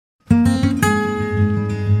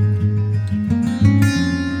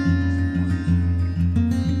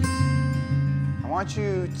want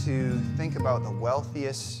you to think about the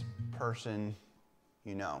wealthiest person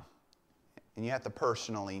you know. And you have to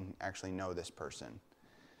personally actually know this person.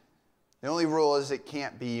 The only rule is it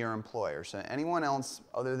can't be your employer. So anyone else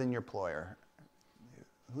other than your employer,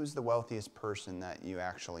 who's the wealthiest person that you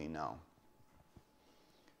actually know?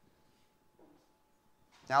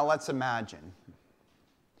 Now let's imagine.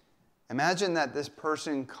 Imagine that this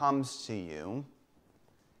person comes to you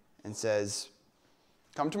and says,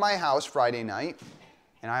 "Come to my house Friday night,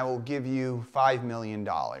 and I will give you $5 million.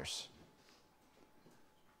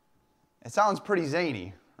 It sounds pretty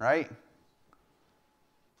zany, right?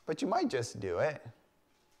 But you might just do it.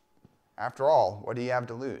 After all, what do you have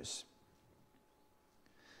to lose?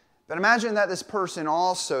 But imagine that this person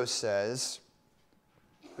also says,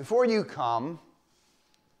 "Before you come,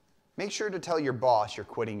 make sure to tell your boss you're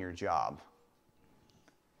quitting your job."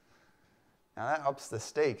 Now that ups the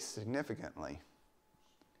stakes significantly.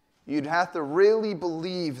 You'd have to really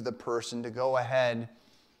believe the person to go ahead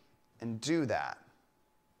and do that.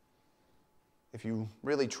 If you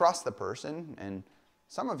really trust the person, and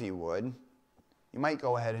some of you would, you might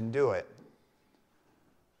go ahead and do it.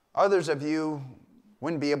 Others of you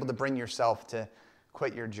wouldn't be able to bring yourself to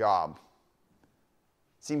quit your job.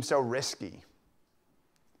 It seems so risky.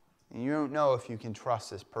 And you don't know if you can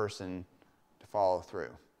trust this person to follow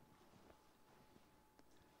through.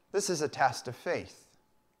 This is a test of faith.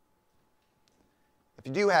 If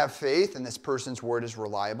you do have faith and this person's word is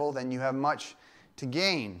reliable, then you have much to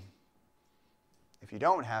gain. If you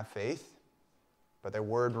don't have faith, but their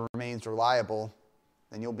word remains reliable,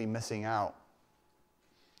 then you'll be missing out.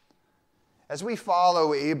 As we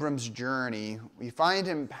follow Abram's journey, we find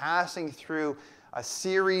him passing through a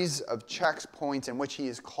series of checkpoints in which he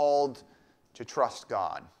is called to trust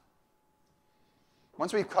God.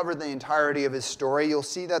 Once we've covered the entirety of his story, you'll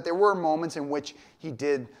see that there were moments in which he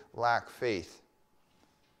did lack faith.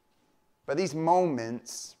 But these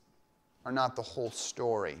moments are not the whole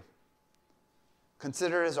story.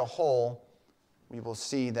 Considered as a whole, we will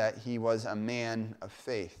see that he was a man of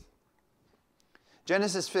faith.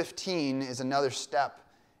 Genesis 15 is another step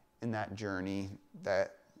in that journey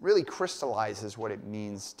that really crystallizes what it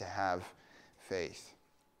means to have faith.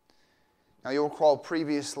 Now, you'll recall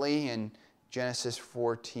previously in Genesis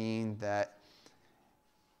 14 that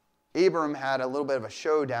Abram had a little bit of a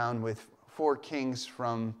showdown with 4 kings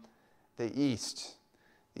from the east.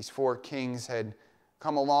 These 4 kings had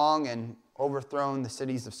come along and overthrown the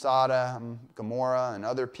cities of Sodom, Gomorrah, and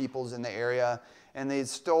other peoples in the area, and they had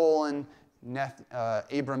stolen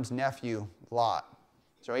Abram's nephew, Lot.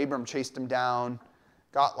 So Abram chased him down,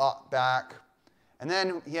 got Lot back, and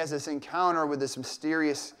then he has this encounter with this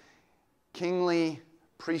mysterious kingly,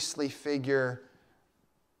 priestly figure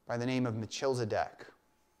by the name of Melchizedek,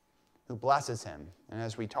 who blesses him. And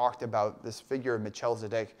as we talked about, this figure of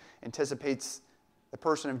Melchizedek anticipates the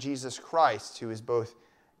person of Jesus Christ, who is both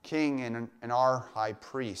king and our high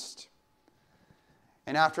priest.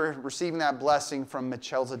 And after receiving that blessing from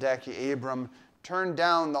Melchizedek, Abram turned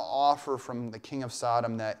down the offer from the king of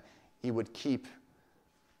Sodom that he would keep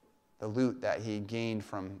the loot that he gained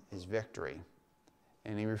from his victory.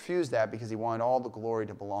 And he refused that because he wanted all the glory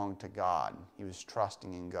to belong to God. He was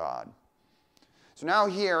trusting in God. So now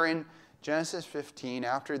here in Genesis 15,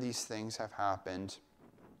 after these things have happened,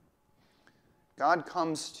 God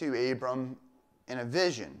comes to Abram in a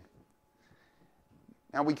vision.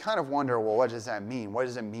 Now we kind of wonder, well, what does that mean? What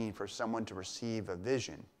does it mean for someone to receive a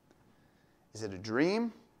vision? Is it a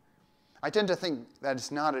dream? I tend to think that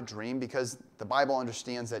it's not a dream because the Bible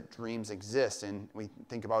understands that dreams exist. And we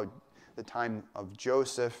think about the time of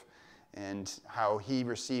Joseph and how he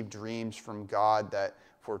received dreams from God that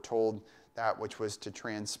foretold that which was to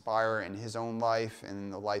transpire in his own life and in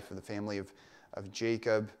the life of the family of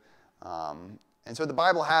Jacob. And so the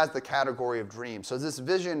Bible has the category of dreams. So this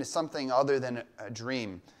vision is something other than a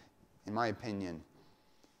dream, in my opinion.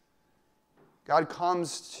 God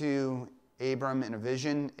comes to Abram in a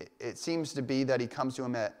vision. It seems to be that he comes to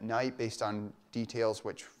him at night based on details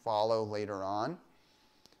which follow later on.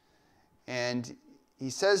 And he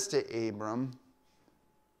says to Abram,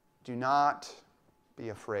 "Do not be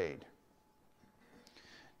afraid."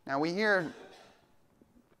 Now we hear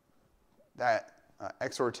that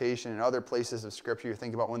exhortation in other places of Scripture. You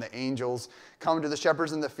think about when the angels come to the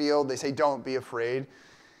shepherds in the field, they say, "Don't be afraid."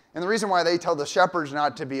 And the reason why they tell the shepherds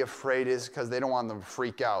not to be afraid is because they don't want them to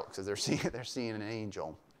freak out because they're seeing an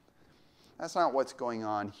angel. That's not what's going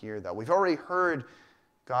on here, though. We've already heard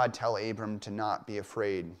God tell Abram to not be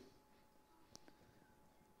afraid.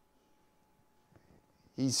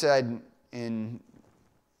 He said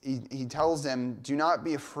he tells them, "Do not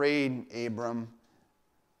be afraid, Abram,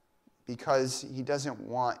 because he doesn't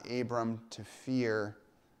want Abram to fear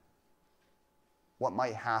what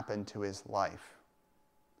might happen to his life.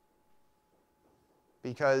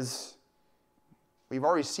 Because we've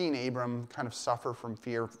already seen Abram kind of suffer from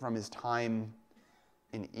fear from his time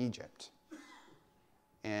in Egypt.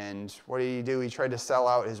 And what did he do? He tried to sell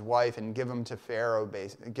out his wife and give her to Pharaoh,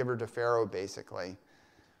 basically.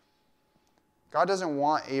 God doesn't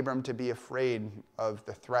want Abram to be afraid of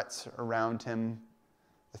the threats around him,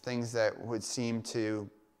 the things that would seem to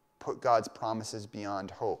put God's promises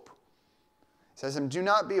beyond hope. He says to him, "Do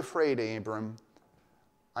not be afraid, Abram.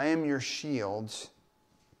 I am your shield,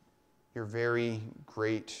 your very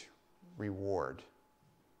great reward."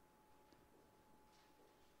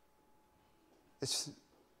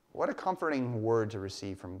 What a comforting word to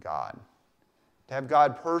receive from God. To have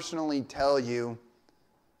God personally tell you,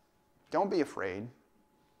 don't be afraid.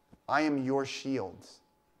 I am your shield,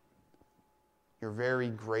 your very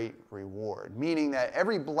great reward. Meaning that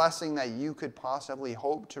every blessing that you could possibly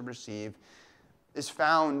hope to receive is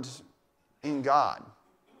found in God.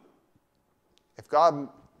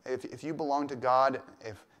 If you belong to God,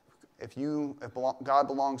 if God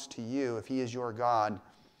belongs to you, if he is your God,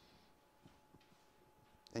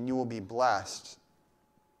 then you will be blessed.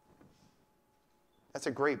 That's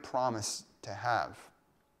a great promise to have.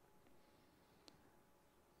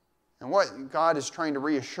 And what God is trying to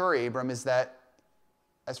reassure Abram is that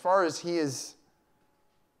as far as he is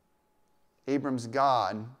Abram's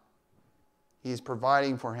God, he is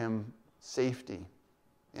providing for him safety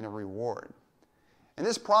and a reward. And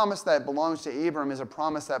this promise that belongs to Abram is a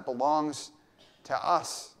promise that belongs to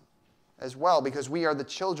us as well, because we are the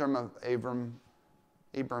children of Abram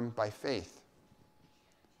by faith.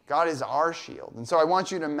 God is our shield. And so I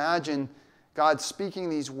want you to imagine God speaking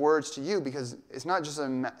these words to you, because it's not just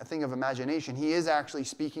a thing of imagination. He is actually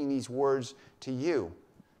speaking these words to you.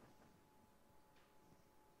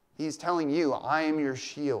 He's telling you, I am your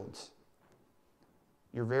shield,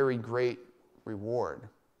 your very great reward.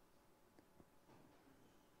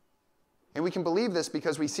 And we can believe this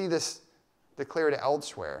because we see this declared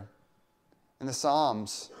elsewhere in the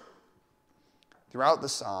Psalms. Throughout the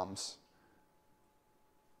Psalms,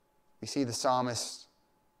 we see the psalmist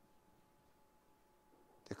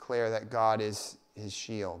declare that God is his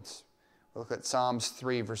shield. We'll look at Psalms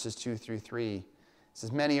 3, verses 2 through 3. It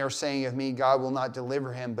says, "Many are saying of me, God will not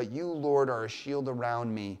deliver him, but you, Lord, are a shield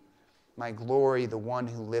around me, my glory, the one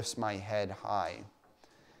who lifts my head high."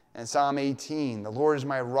 And Psalm 18, "The Lord is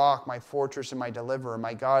my rock, my fortress, and my deliverer.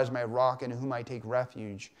 My God is my rock in whom I take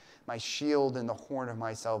refuge, my shield and the horn of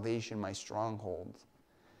my salvation, my stronghold."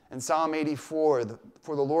 And Psalm 84,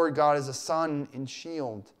 "For the Lord God is a sun and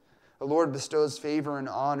shield. The Lord bestows favor and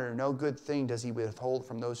honor. No good thing does he withhold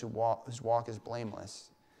from those whose walk is blameless."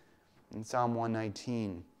 In Psalm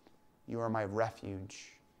 119, "You are my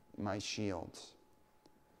refuge, my shield.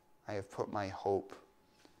 I have put my hope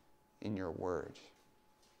in your word."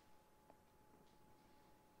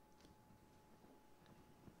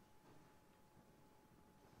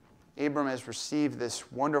 Abram has received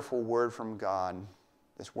this wonderful word from God,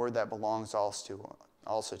 this word that belongs also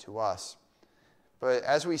to us. But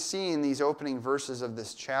as we see in these opening verses of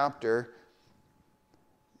this chapter,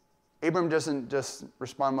 Abram doesn't just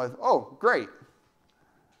respond with, "Oh, great."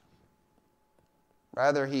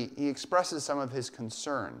 Rather, he expresses some of his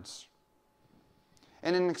concerns.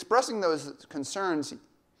 And in expressing those concerns,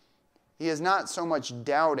 he is not so much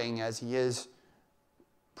doubting as he is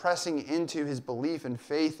pressing into his belief and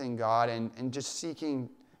faith in God and just seeking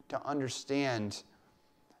to understand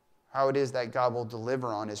how it is that God will deliver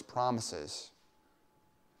on his promises.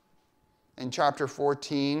 In chapter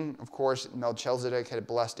 14, of course, Melchizedek had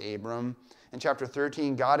blessed Abram. In chapter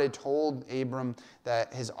 13, God had told Abram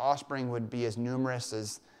that his offspring would be as numerous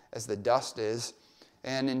as the dust is.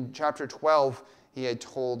 And in chapter 12, he had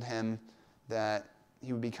told him that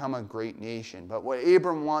he would become a great nation. But what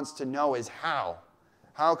Abram wants to know is how.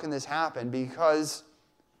 How can this happen? Because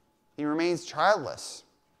he remains childless.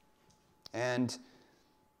 And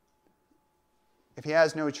if he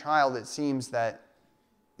has no child, it seems that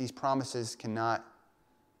these promises cannot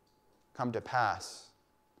come to pass.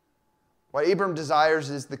 What Abram desires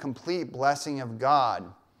is the complete blessing of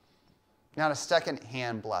God, not a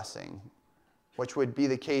second-hand blessing, which would be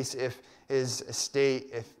the case if his estate,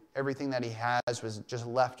 if everything that he has was just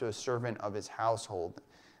left to a servant of his household,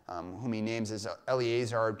 whom he names as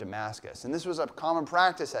Eleazar of Damascus. And this was a common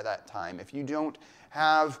practice at that time. If you don't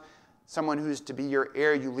have someone who's to be your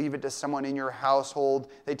heir, you leave it to someone in your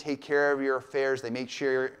household. They take care of your affairs. They make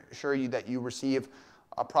sure that you receive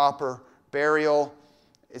a proper burial.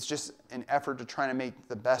 It's just an effort to try to make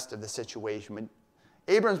the best of the situation. But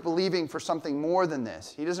Abram's believing for something more than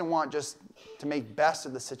this. He doesn't want just to make best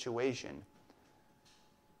of the situation.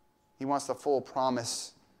 He wants the full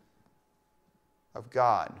promise of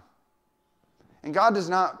God. And God does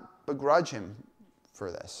not begrudge him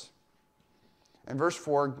for this. In verse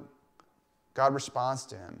 4, God responds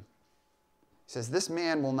to him. He says, "This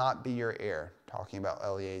man will not be your heir," talking about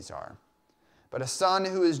Eleazar, "but a son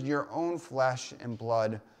who is your own flesh and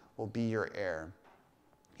blood will be your heir."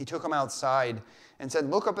 He took him outside and said,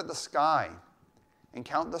 "Look up at the sky and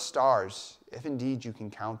count the stars, if indeed you can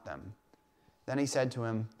count them." Then he said to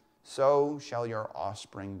him, "So shall your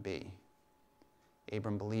offspring be."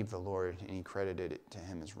 Abram believed the Lord, and he credited it to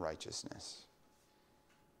him as righteousness.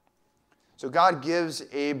 So God gives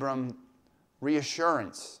Abram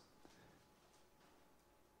reassurance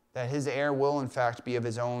that his heir will in fact be of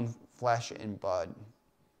his own flesh and blood,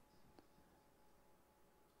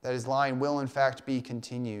 that his line will in fact be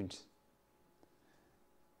continued.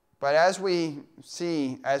 But as we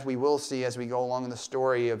will see as we go along in the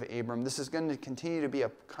story of Abram, this is going to continue to be a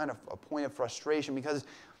kind of a point of frustration because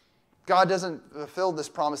God doesn't fulfill this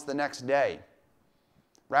promise the next day.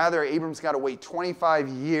 Rather, Abram's got to wait 25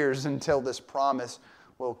 years until this promise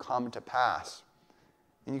will come to pass.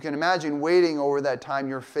 And you can imagine waiting over that time,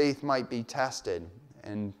 your faith might be tested.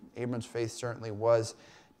 And Abram's faith certainly was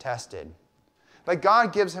tested. But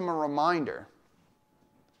God gives him a reminder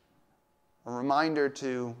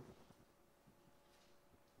to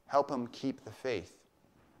help him keep the faith.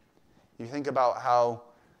 You think about how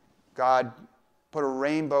God put a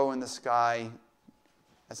rainbow in the sky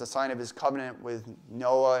as a sign of his covenant with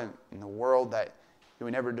Noah and the world, that he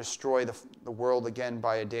would never destroy the world again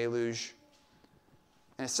by a deluge.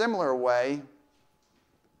 In a similar way,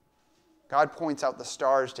 God points out the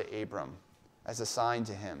stars to Abram as a sign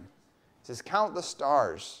to him. He says, "Count the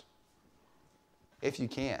stars if you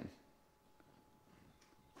can."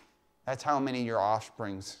 That's how many your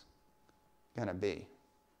offspring's going to be.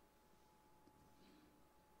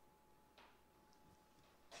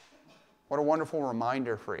 What a wonderful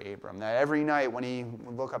reminder for Abram, that every night when he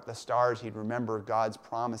would look up the stars, he'd remember God's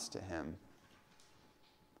promise to him.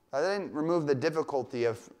 That didn't remove the difficulty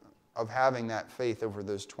of having that faith over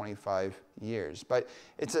those 25 years. But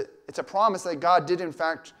it's a promise that God did in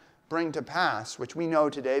fact bring to pass, which we know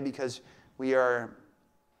today because we are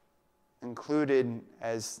included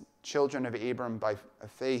as children of Abram by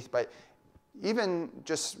faith. But even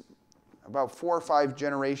just about 4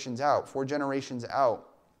 generations out,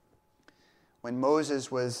 when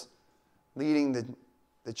Moses was leading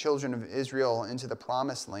the children of Israel into the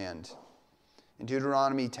promised land, in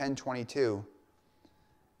Deuteronomy 10:22,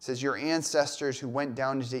 it says, "Your ancestors who went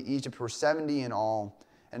down into Egypt were 70 in all,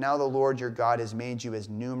 and now the Lord your God has made you as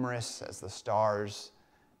numerous as the stars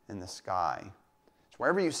in the sky." So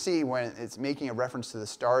wherever you see when it's making a reference to the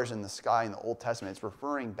stars in the sky in the Old Testament, it's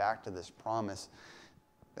referring back to this promise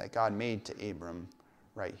that God made to Abram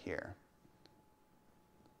right here.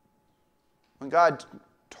 When God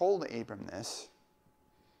told Abram this,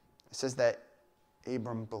 it says that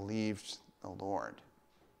Abram believed the Lord.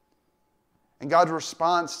 And God's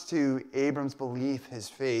response to Abram's belief, his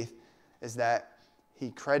faith, is that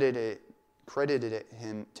he credited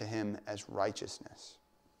it to him as righteousness.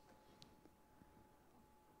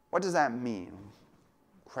 What does that mean?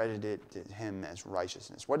 Credited to him as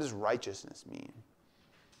righteousness. What does righteousness mean?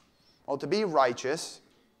 Well, to be righteous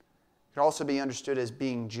could also be understood as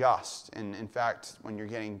being just. And in fact, when you're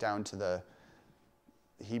getting down to the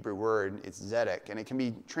Hebrew word, it's zedek, and it can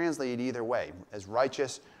be translated either way, as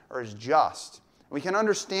righteous or as just. We can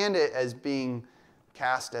understand it as being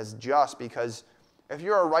cast as just because if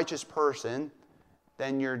you're a righteous person,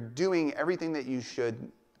 then you're doing everything that you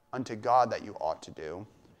should unto God that you ought to do,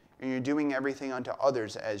 and you're doing everything unto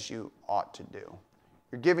others as you ought to do.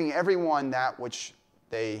 You're giving everyone that which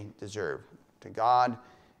they deserve, to God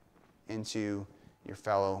and to your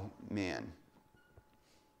fellow man.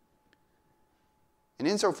 And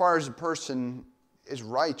insofar as a person is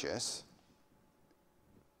righteous,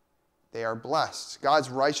 they are blessed. God's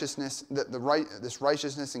righteousness, this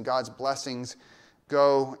righteousness and God's blessings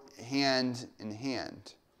go hand in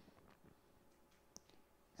hand.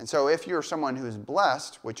 And so if you're someone who is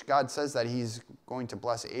blessed, which God says that he's going to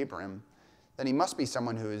bless Abram, then he must be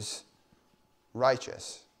someone who is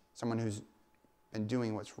righteous, someone who's been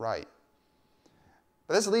doing what's right.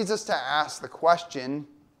 But this leads us to ask the question,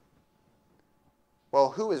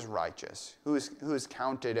 well, who is righteous? Who is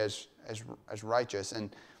counted as righteous?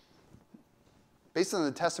 And based on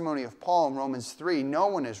the testimony of Paul in Romans 3, no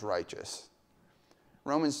one is righteous.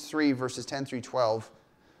 Romans 3, verses 10 through 12,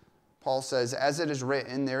 Paul says, "As it is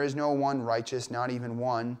written, there is no one righteous, not even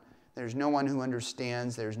one. There's no one who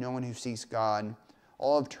understands. There's no one who seeks God.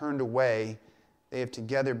 All have turned away. They have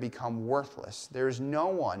together become worthless. There is no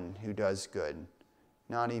one who does good,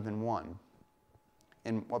 not even one.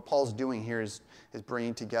 And what Paul's doing here is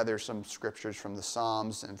bringing together some scriptures from the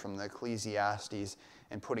Psalms and from the Ecclesiastes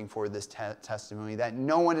and putting forward this testimony that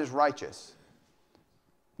no one is righteous.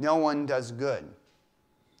 No one does good.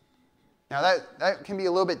 Now that can be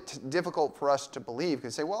a little bit difficult for us to believe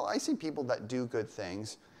because say, well, I see people that do good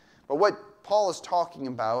things. But what Paul is talking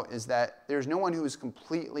about is that there's no one who is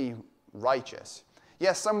completely righteous.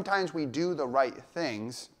 Yes, sometimes we do the right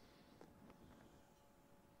things,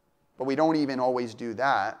 but we don't even always do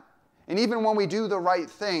that. And even when we do the right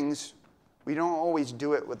things, we don't always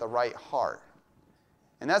do it with the right heart.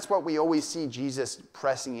 And that's what we always see Jesus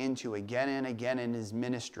pressing into again and again in his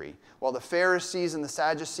ministry. While the Pharisees and the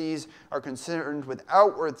Sadducees are concerned with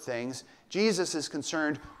outward things, Jesus is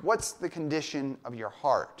concerned, what's the condition of your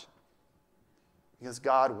heart? Because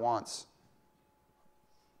God wants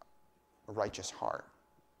a righteous heart.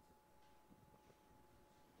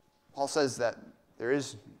 Paul says that there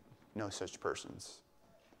is no such persons.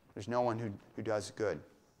 There's no one who does good.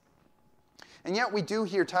 And yet we do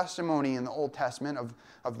hear testimony in the Old Testament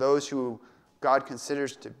of those who God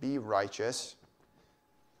considers to be righteous.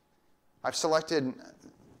 I've selected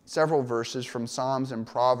several verses from Psalms and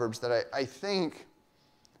Proverbs that I think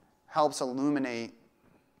helps illuminate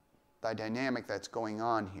the dynamic that's going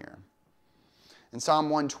on here. In Psalm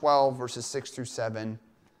 112, verses 6 through 7,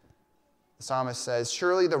 the psalmist says,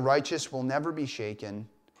 "Surely the righteous will never be shaken.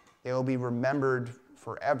 They will be remembered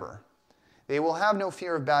forever. They will have no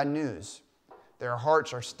fear of bad news. Their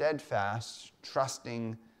hearts are steadfast,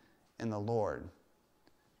 trusting in the Lord."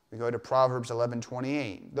 We go to Proverbs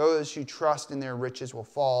 11:28. "Those who trust in their riches will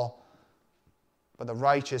fall, but the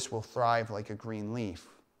righteous will thrive like a green leaf."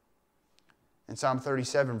 In Psalm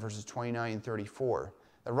 37, verses 29 and 34,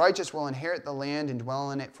 "The righteous will inherit the land and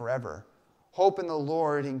dwell in it forever. Hope in the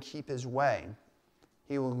Lord and keep his way.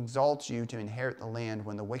 He will exalt you to inherit the land.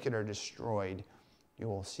 When the wicked are destroyed, you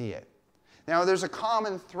will see it." Now, there's a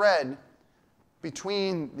common thread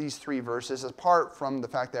between these three verses, apart from the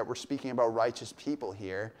fact that we're speaking about righteous people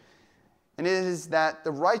here. And it is that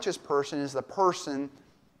the righteous person is the person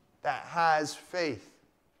that has faith.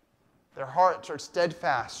 Their hearts are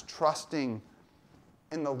steadfast, trusting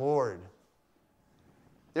in the Lord.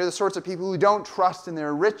 They're the sorts of people who don't trust in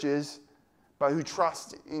their riches, but who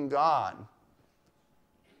trust in God.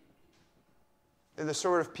 They're the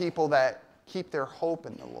sort of people that keep their hope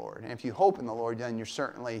in the Lord. And if you hope in the Lord, then you're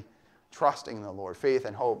certainly trusting in the Lord. Faith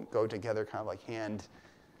and hope go together kind of like hand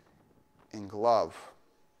in glove.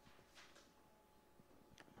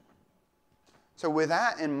 So with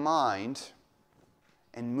that in mind,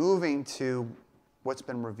 and moving to what's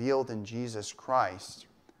been revealed in Jesus Christ,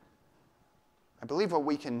 I believe what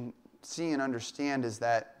we can see and understand is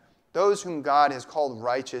that those whom God has called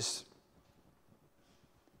righteous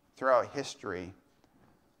throughout history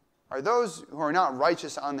are those who are not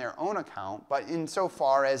righteous on their own account, but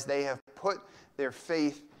insofar as they have put their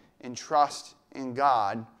faith and trust in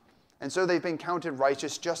God, and so they've been counted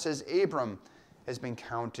righteous just as Abram has been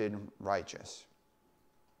counted righteous.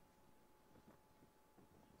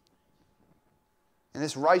 And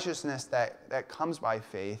this righteousness that comes by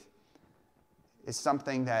faith is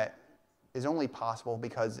something that is only possible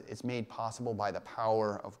because it's made possible by the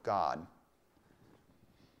power of God.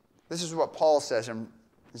 This is what Paul says in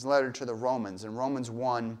his letter to the Romans, in Romans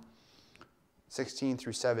 1, 16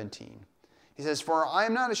 through 17. He says, "For I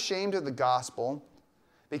am not ashamed of the gospel,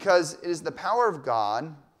 because it is the power of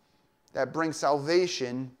God that brings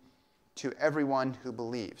salvation to everyone who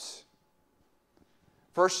believes.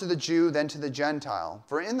 First to the Jew, then to the Gentile.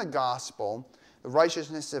 For in the gospel, the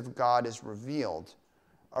righteousness of God is revealed,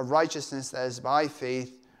 a righteousness that is by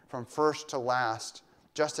faith from first to last,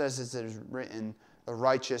 just as it is written, the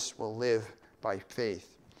righteous will live by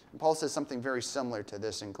faith." And Paul says something very similar to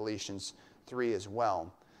this in Galatians 3 as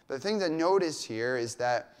well. But the thing to notice here is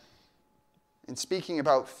that in speaking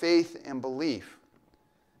about faith and belief,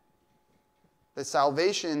 the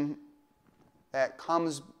salvation that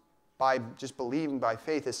comes by just believing by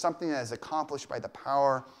faith is something that is accomplished by the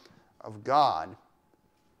power of God.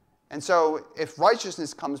 And so if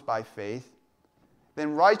righteousness comes by faith,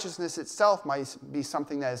 then righteousness itself might be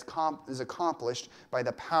something that is accomplished by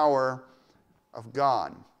the power of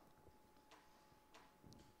God.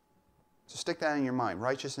 So stick that in your mind.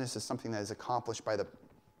 Righteousness is something that is accomplished by the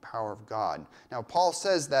power of God. Now, Paul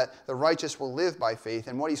says that the righteous will live by faith,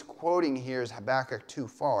 and what he's quoting here is Habakkuk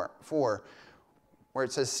 2:4, where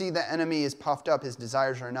it says, "See, the enemy is puffed up, his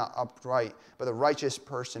desires are not upright, but the righteous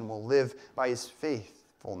person will live by his faith."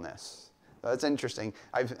 faithfulness. That's interesting.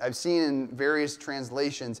 I've seen in various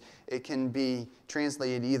translations, it can be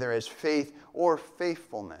translated either as faith or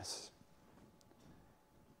faithfulness.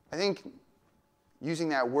 I think using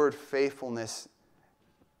that word faithfulness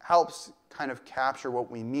helps kind of capture what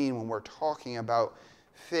we mean when we're talking about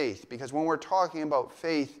faith. Because when we're talking about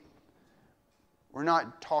faith, we're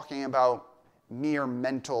not talking about mere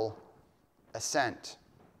mental assent.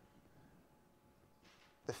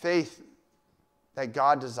 The faith that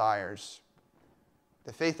God desires,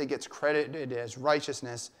 the faith that gets credited as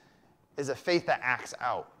righteousness, is a faith that acts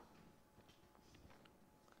out.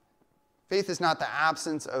 Faith is not the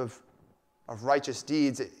absence of righteous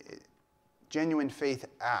deeds. Genuine faith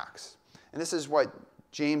acts. And this is what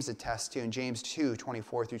James attests to in James 2,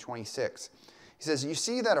 24 through 26. He says, "You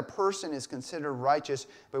see that a person is considered righteous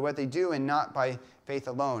by what they do and not by faith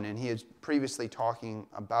alone." And he is previously talking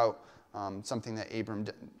about something that Abram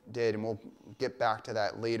did, and we'll get back to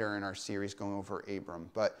that later in our series going over Abram.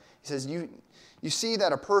 But he says, you see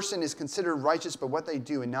that a person is considered righteous by what they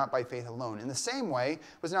do and not by faith alone. In the same way,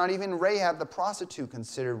 was not even Rahab the prostitute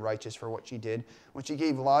considered righteous for what she did when she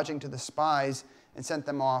gave lodging to the spies and sent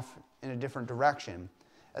them off in a different direction?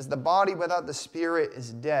 As the body without the spirit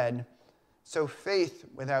is dead, so faith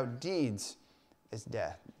without deeds is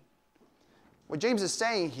death. What James is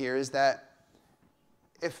saying here is that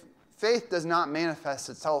if faith does not manifest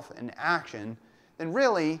itself in action, then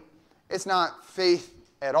really it's not faith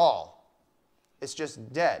at all. It's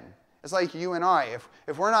just dead. It's like you and I.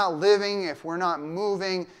 If we're not living, if we're not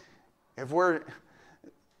moving, then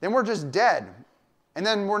we're just dead. And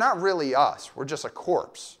then we're not really us. We're just a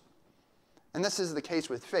corpse. And this is the case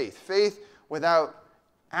with faith. Faith without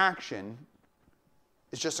action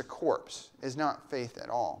is just a corpse. It's not faith at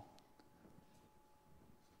all.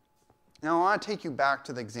 Now, I want to take you back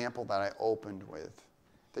to the example that I opened with,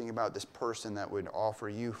 thinking about this person that would offer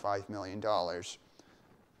you $5 million.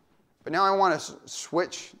 But now I want to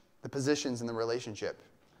switch the positions in the relationship.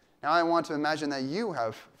 Now I want to imagine that you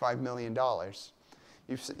have $5 million.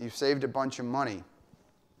 You've saved a bunch of money.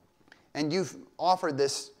 And you've offered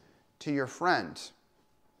this to your friend.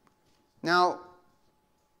 Now,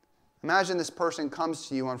 imagine this person comes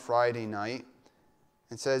to you on Friday night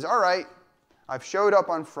and says, "All right, I've showed up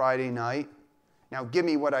on Friday night. Now give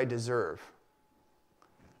me what I deserve."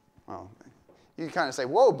 Well, you kind of say,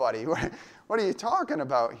 "Whoa, buddy, what are you talking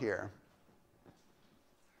about here?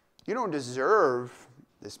 You don't deserve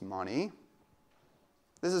this money.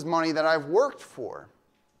 This is money that I've worked for,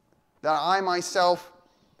 that I myself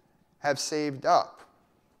have saved up.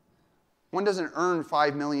 One doesn't earn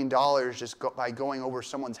 $5 million just by going over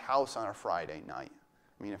someone's house on a Friday night.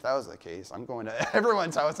 I mean, if that was the case, I'm going to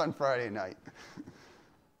everyone's house on Friday night."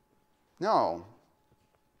 No.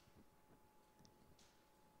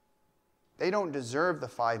 They don't deserve the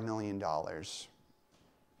 $5 million.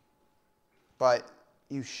 But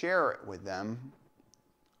you share it with them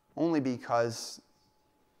only because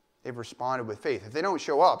they've responded with faith. If they don't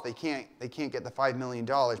show up, they can't get the $5 million,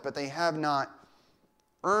 but they have not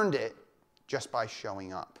earned it just by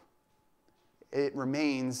showing up. It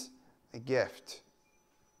remains a gift.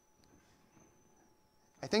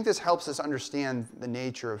 I think this helps us understand the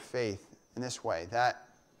nature of faith in this way, that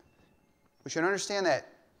we should understand that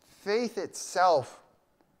faith itself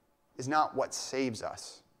is not what saves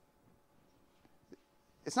us.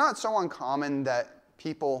 It's not so uncommon that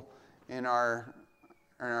people in our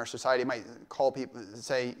society might call people and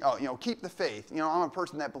say, "Oh, keep the faith. I'm a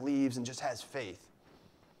person that believes and just has faith."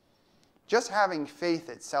 Just having faith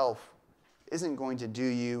itself isn't going to do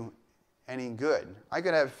you any good. I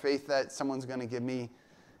could have faith that someone's going to give me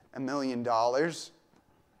 $1 million,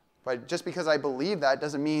 but just because I believe that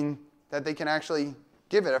doesn't mean that they can actually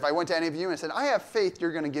give it. If I went to any of you and said, "I have faith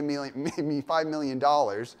you're going to give me $5 million,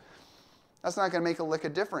 that's not going to make a lick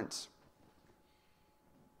of difference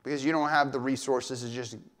because you don't have the resources to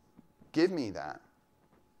just give me that.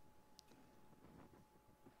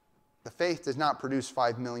 The faith does not produce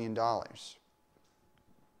 $5 million.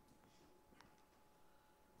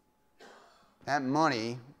 That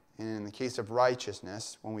money, in the case of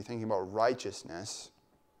righteousness, when we're thinking about righteousness,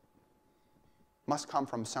 must come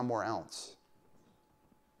from somewhere else.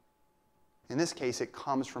 In this case, it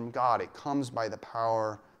comes from God. It comes by the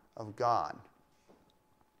power of God.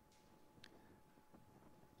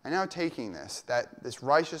 And now taking this, that this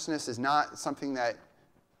righteousness is not something that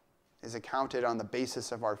is accounted on the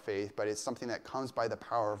basis of our faith, but it's something that comes by the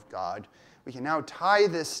power of God. We can now tie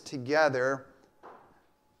this together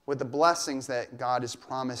with the blessings that God has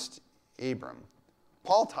promised Abram.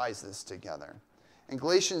 Paul ties this together. In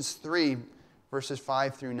Galatians 3, verses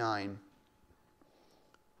 5 through 9,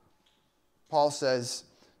 Paul says,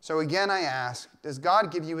 So again I ask, does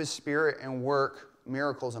God give you his Spirit and work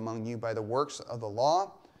miracles among you by the works of the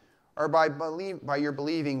law, or by your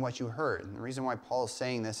believing what you heard? And the reason why Paul is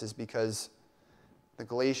saying this is because the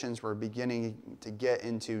Galatians were beginning to get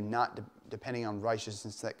into not depending on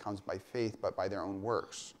righteousness that comes by faith, but by their own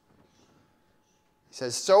works. He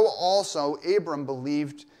says, so also Abram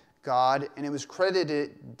believed God, and it was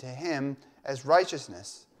credited to him as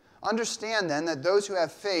righteousness. Understand then that those who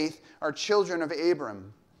have faith are children of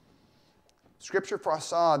Abram. Scripture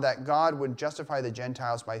foresaw that God would justify the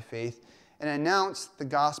Gentiles by faith and announce the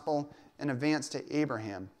gospel in advance to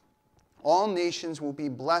Abraham. All nations will be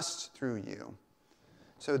blessed through you.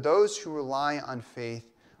 So those who rely on faith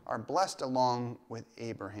are blessed along with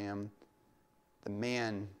Abraham, the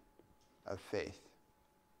man of faith.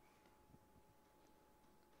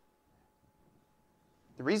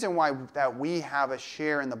 The reason why that we have a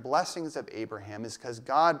share in the blessings of Abraham is because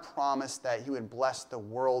God promised that he would bless the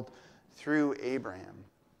world through Abraham.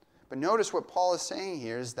 But notice what Paul is saying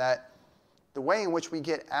here is that the way in which we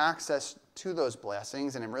get access to those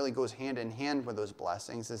blessings, and it really goes hand in hand with those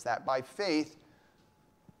blessings, is that by faith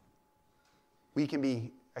we can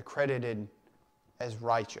be accredited as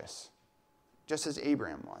righteous, just as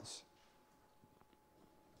Abraham was.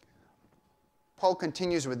 Paul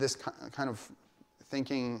continues with this kind of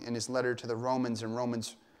thinking in his letter to the Romans in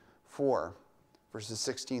Romans 4, verses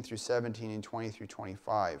 16 through 17 and 20 through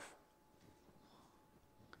 25.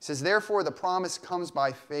 He says, therefore the promise comes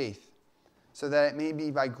by faith, so that it may be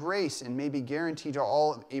by grace and may be guaranteed to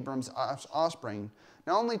all of Abram's offspring,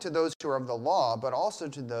 not only to those who are of the law, but also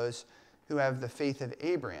to those who have the faith of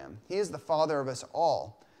Abraham. He is the father of us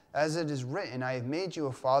all. As it is written, I have made you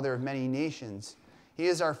a father of many nations. He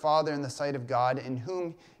is our father in the sight of God, in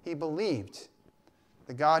whom he believed,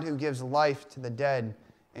 the God who gives life to the dead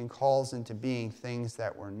and calls into being things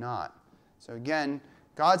that were not. So again,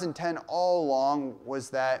 God's intent all along was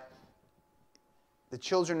that the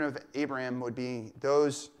children of Abraham would be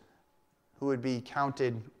those who would be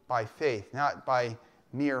counted by faith, not by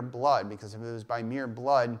mere blood, because if it was by mere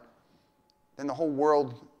blood, then the whole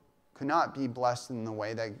world could not be blessed in the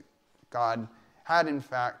way that God had in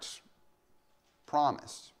fact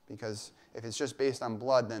promised. Because if it's just based on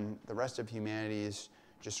blood, then the rest of humanity is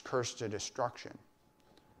just cursed to destruction.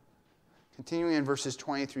 Continuing in verses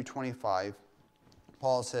 20 through 25,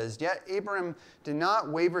 Paul says, yet Abram did not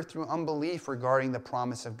waver through unbelief regarding the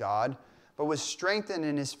promise of God, but was strengthened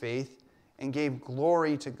in his faith and gave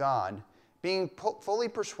glory to God, being fully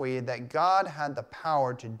persuaded that God had the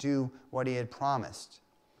power to do what he had promised.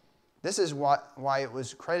 This is why it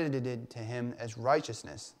was credited to him as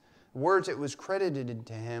righteousness. The words it was credited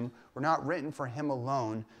to him were not written for him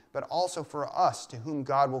alone, but also for us, to whom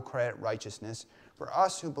God will credit righteousness, for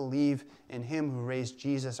us who believe in him who raised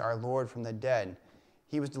Jesus our Lord from the dead.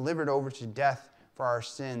 He was delivered over to death for our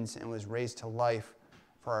sins and was raised to life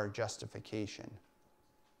for our justification.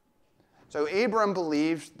 So Abram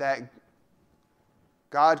believed that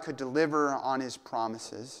God could deliver on his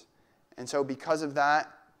promises, and so because of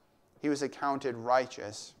that, he was accounted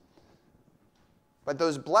righteous. But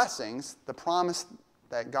those blessings, the promise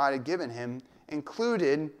that God had given him,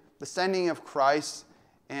 included the sending of Christ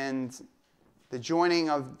and the joining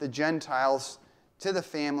of the Gentiles to the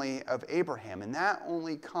family of Abraham. And that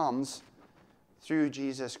only comes through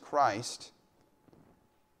Jesus Christ.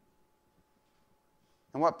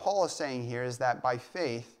 And what Paul is saying here is that by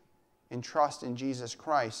faith and trust in Jesus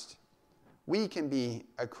Christ, we can be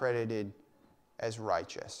accredited as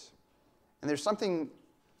righteous. And there's something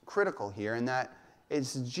critical here in that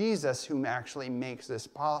it's Jesus who actually makes this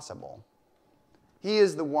possible. He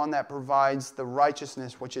is the one that provides the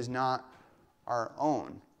righteousness which is not our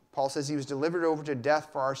own. Paul says he was delivered over to death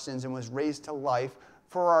for our sins and was raised to life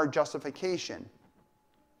for our justification.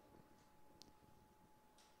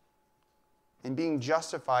 In being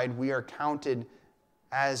justified, we are counted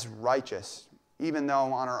as righteous, even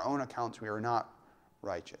though on our own accounts we are not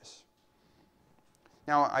righteous.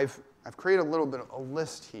 Now, I've created a little bit of a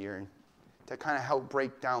list here to kind of help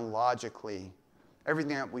break down logically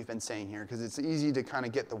everything that we've been saying here, because it's easy to kind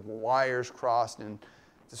of get the wires crossed and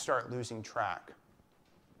to start losing track.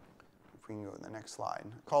 If we can go to the next slide.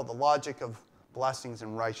 Called the logic of blessings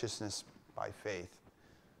and righteousness by faith.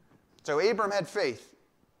 So Abram had faith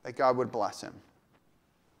that God would bless him.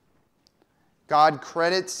 God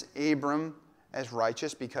credits Abram as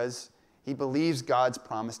righteous because he believes God's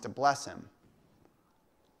promise to bless him.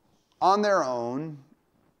 On their own,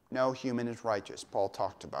 no human is righteous. Paul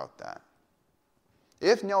talked about that.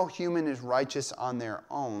 If no human is righteous on their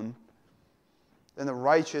own, then the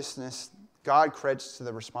righteousness God credits to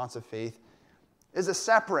the response of faith is a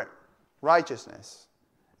separate righteousness.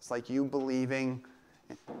 It's like you believing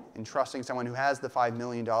and trusting someone who has the $5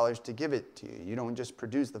 million to give it to you. You don't just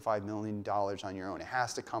produce the $5 million on your own. It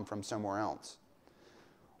has to come from somewhere else.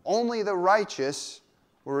 Only the righteous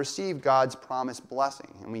will receive God's promised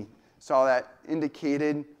blessing. And we saw that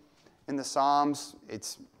indicated in the Psalms.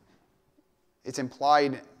 It's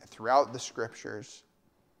implied throughout the Scriptures.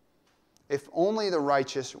 If only the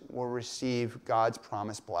righteous will receive God's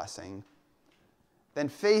promised blessing, then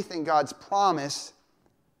faith in God's promise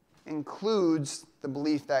includes the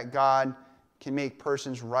belief that God can make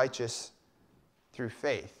persons righteous through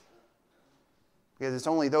faith. Because it's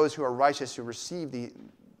only those who are righteous who receive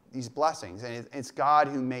these blessings. And it's God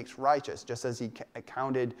who makes righteous, just as he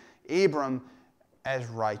accounted Abram as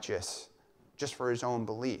righteous, just for his own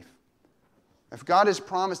belief. If God has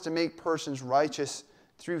promised to make persons righteous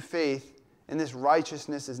through faith, and this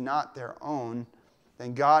righteousness is not their own,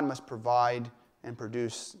 then God must provide and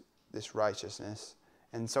produce this righteousness.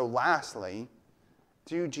 And so lastly,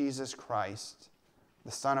 through Jesus Christ,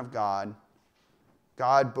 the Son of God,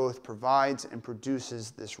 God both provides and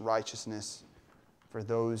produces this righteousness for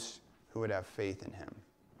those who would have faith in him.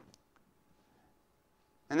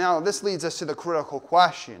 And now this leads us to the critical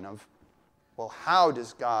question of, well, how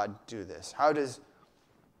does God do this? How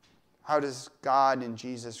does God in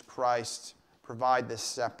Jesus Christ provide this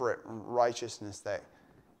separate righteousness that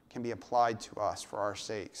can be applied to us for our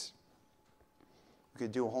sakes? We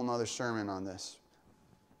could do a whole nother sermon on this.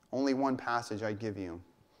 Only one passage I give you.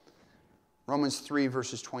 Romans 3,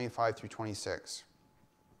 verses 25 through 26.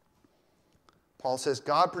 Paul says,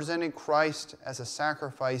 God presented Christ as a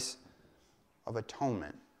sacrifice of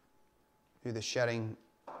atonement through the shedding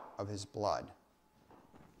of his blood.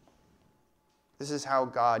 This is how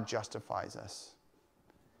God justifies us.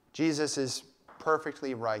 Jesus is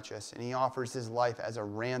perfectly righteous, and he offers his life as a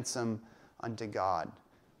ransom unto God.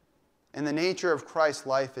 And the nature of Christ's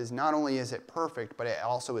life is not only is it perfect, but it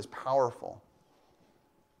also is powerful.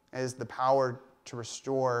 It has the power to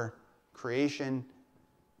restore creation.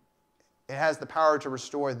 It has the power to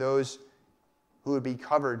restore those who would be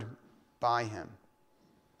covered by him.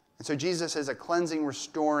 And so Jesus is a cleansing,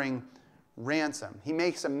 restoring ransom. He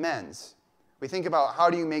makes amends. We think about, how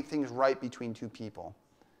do you make things right between two people?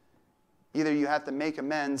 Either you have to make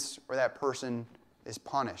amends or that person is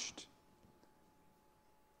punished.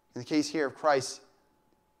 In the case here of Christ,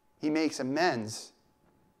 he makes amends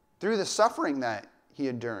through the suffering that he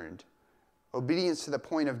endured, obedience to the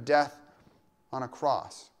point of death on a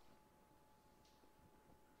cross.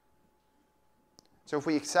 So if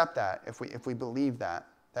we accept that, if we believe that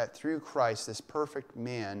through Christ, this perfect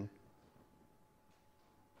man,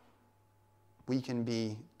 we can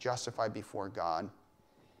be justified before God.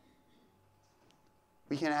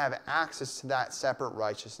 We can have access to that separate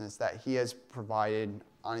righteousness that he has provided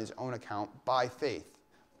on his own account by faith.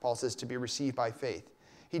 Paul says to be received by faith.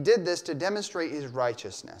 He did this to demonstrate his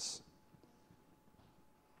righteousness,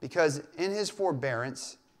 because in his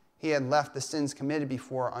forbearance he had left the sins committed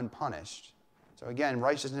before unpunished. So again,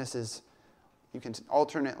 righteousness is, you can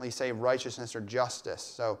alternately say righteousness or justice.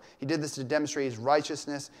 So he did this to demonstrate his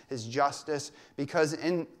righteousness, his justice, because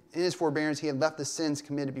in his forbearance he had left the sins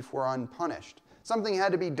committed before unpunished. Something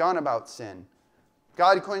had to be done about sin.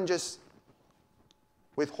 God couldn't just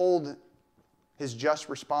withhold his just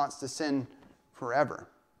response to sin forever.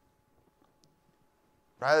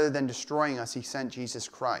 Rather than destroying us, he sent Jesus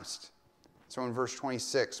Christ. So in verse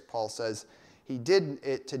 26, Paul says, he did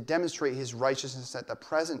it to demonstrate his righteousness at the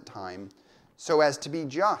present time, so as to be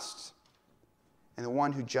just, and the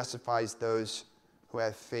one who justifies those who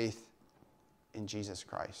have faith in Jesus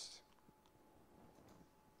Christ.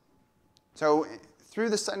 So through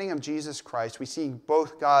the sending of Jesus Christ, we see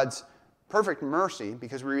both God's perfect mercy,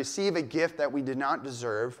 because we receive a gift that we did not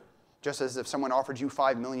deserve, just as if someone offered you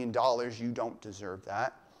 $5 million, you don't deserve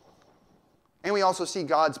that. And we also see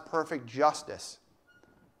God's perfect justice,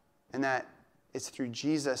 and that it's through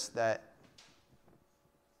Jesus that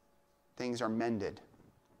things are mended.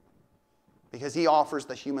 Because he offers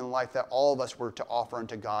the human life that all of us were to offer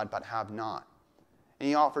unto God but have not. And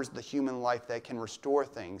he offers the human life that can restore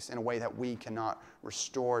things in a way that we cannot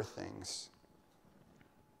restore things.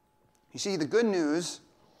 You see, the good news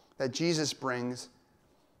that Jesus brings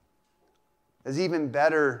is even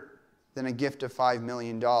better than a gift of $5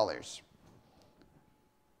 million.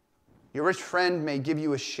 Your rich friend may give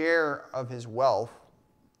you a share of his wealth,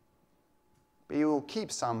 but he will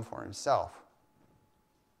keep some for himself.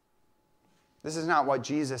 This is not what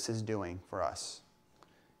Jesus is doing for us.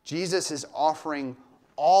 Jesus is offering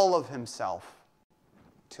all of himself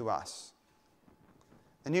to us.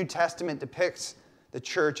 The New Testament depicts the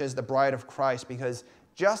church as the bride of Christ, because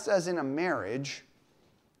just as in a marriage,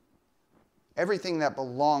 Everything that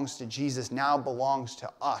belongs to Jesus now belongs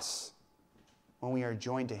to us when we are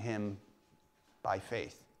joined to him by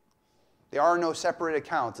faith. There are no separate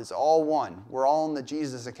accounts. It's all one. We're all in the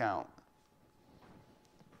Jesus account.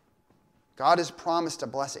 God has promised to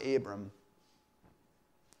bless Abram.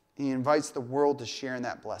 He invites the world to share in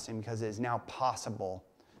that blessing because it is now possible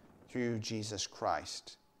through Jesus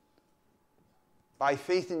Christ. By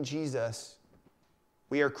faith in Jesus,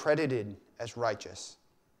 we are credited as righteous.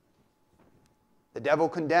 The devil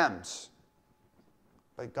condemns,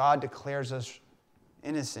 but God declares us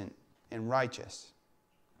innocent and righteous.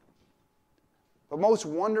 But most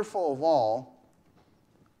wonderful of all,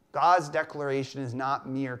 God's declaration is not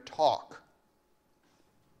mere talk.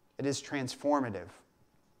 It is transformative.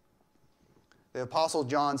 The Apostle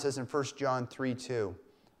John says in 1 John 3:2,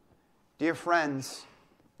 "Dear friends,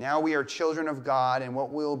 now we are children of God, and what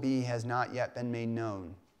will be has not yet been made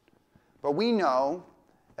known. But we know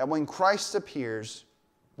that when Christ appears,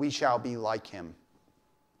 we shall be like him.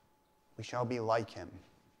 We shall be like him,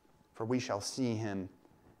 for we shall see him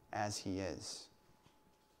as he is."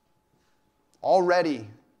 Already,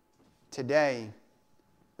 today,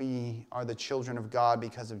 we are the children of God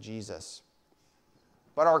because of Jesus.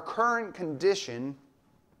 But our current condition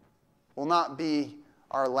will not be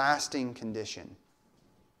our lasting condition,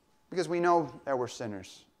 because we know that we're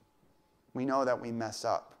sinners. We know that we mess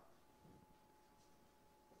up.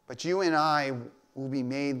 But you and I will be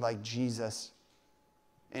made like Jesus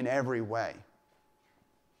in every way.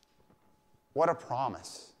 What a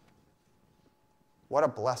promise. What a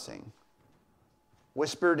blessing.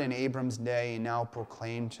 Whispered in Abram's day and now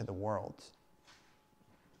proclaimed to the world.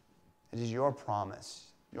 It is your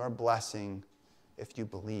promise, your blessing, if you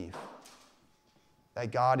believe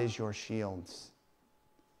that God is your shields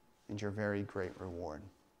and your very great reward.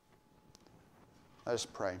 Let us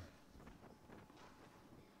pray.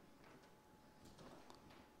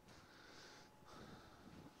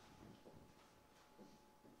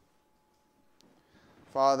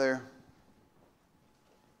 Father,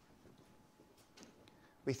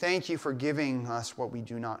 we thank you for giving us what we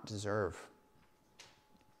do not deserve.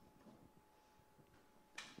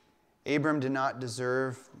 Abram did not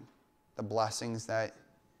deserve the blessings that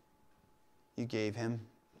you gave him.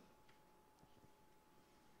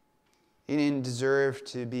 He didn't deserve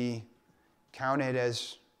to be counted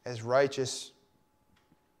as righteous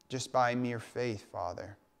just by mere faith,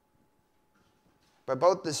 Father. But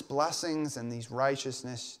both these blessings and these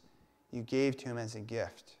righteousness you gave to him as a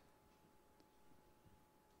gift.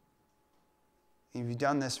 And you've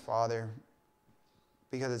done this, Father,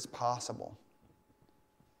 because it's possible.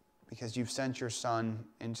 Because you've sent your Son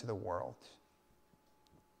into the world.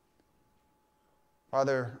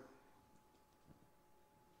 Father,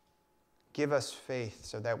 give us faith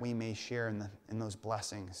so that we may share in those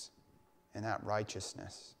blessings and that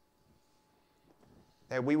righteousness.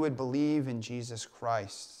 That we would believe in Jesus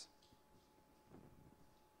Christ.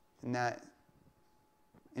 And that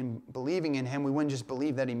in believing in him, we wouldn't just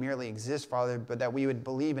believe that he merely exists, Father, but that we would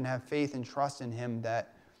believe and have faith and trust in him,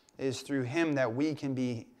 that it is through him that we can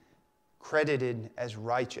be credited as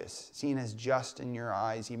righteous, seen as just in your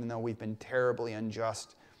eyes, even though we've been terribly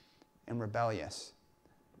unjust and rebellious.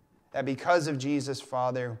 That because of Jesus,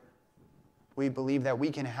 Father, we believe that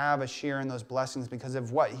we can have a share in those blessings because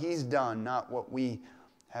of what he's done, not what we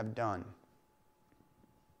have done.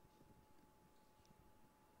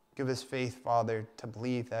 Give us faith, Father, to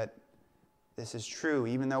believe that this is true,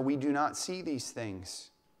 even though we do not see these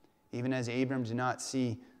things, even as Abram did not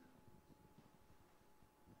see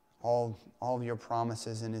all of your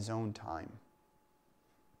promises in his own time.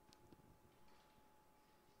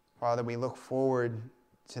 Father, we look forward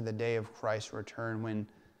to the day of Christ's return when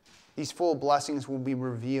these full blessings will be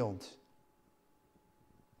revealed,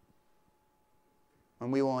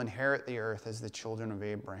 when we will inherit the earth as the children of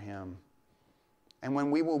Abraham, and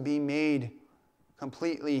when we will be made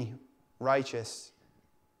completely righteous,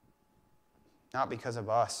 not because of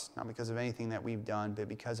us, not because of anything that we've done, but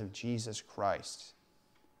because of Jesus Christ.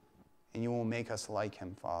 And you will make us like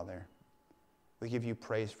him, Father. We give you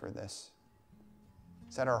praise for this.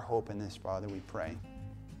 Set our hope in this, Father, we pray.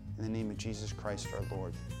 In the name of Jesus Christ, our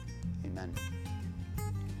Lord. Amen.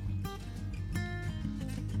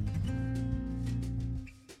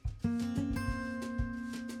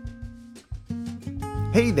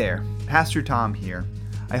 Hey there, Pastor Tom here.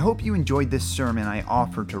 I hope you enjoyed this sermon I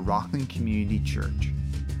offered to Rockland Community Church.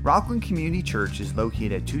 Rockland Community Church is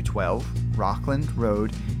located at 212 Rockland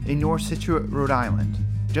Road in North Scituate, Rhode Island,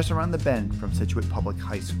 just around the bend from Scituate Public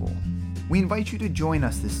High School. We invite you to join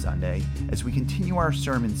us this Sunday as we continue our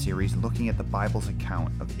sermon series looking at the Bible's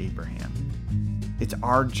account of Abraham. It's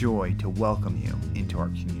our joy to welcome you into our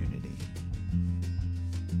community.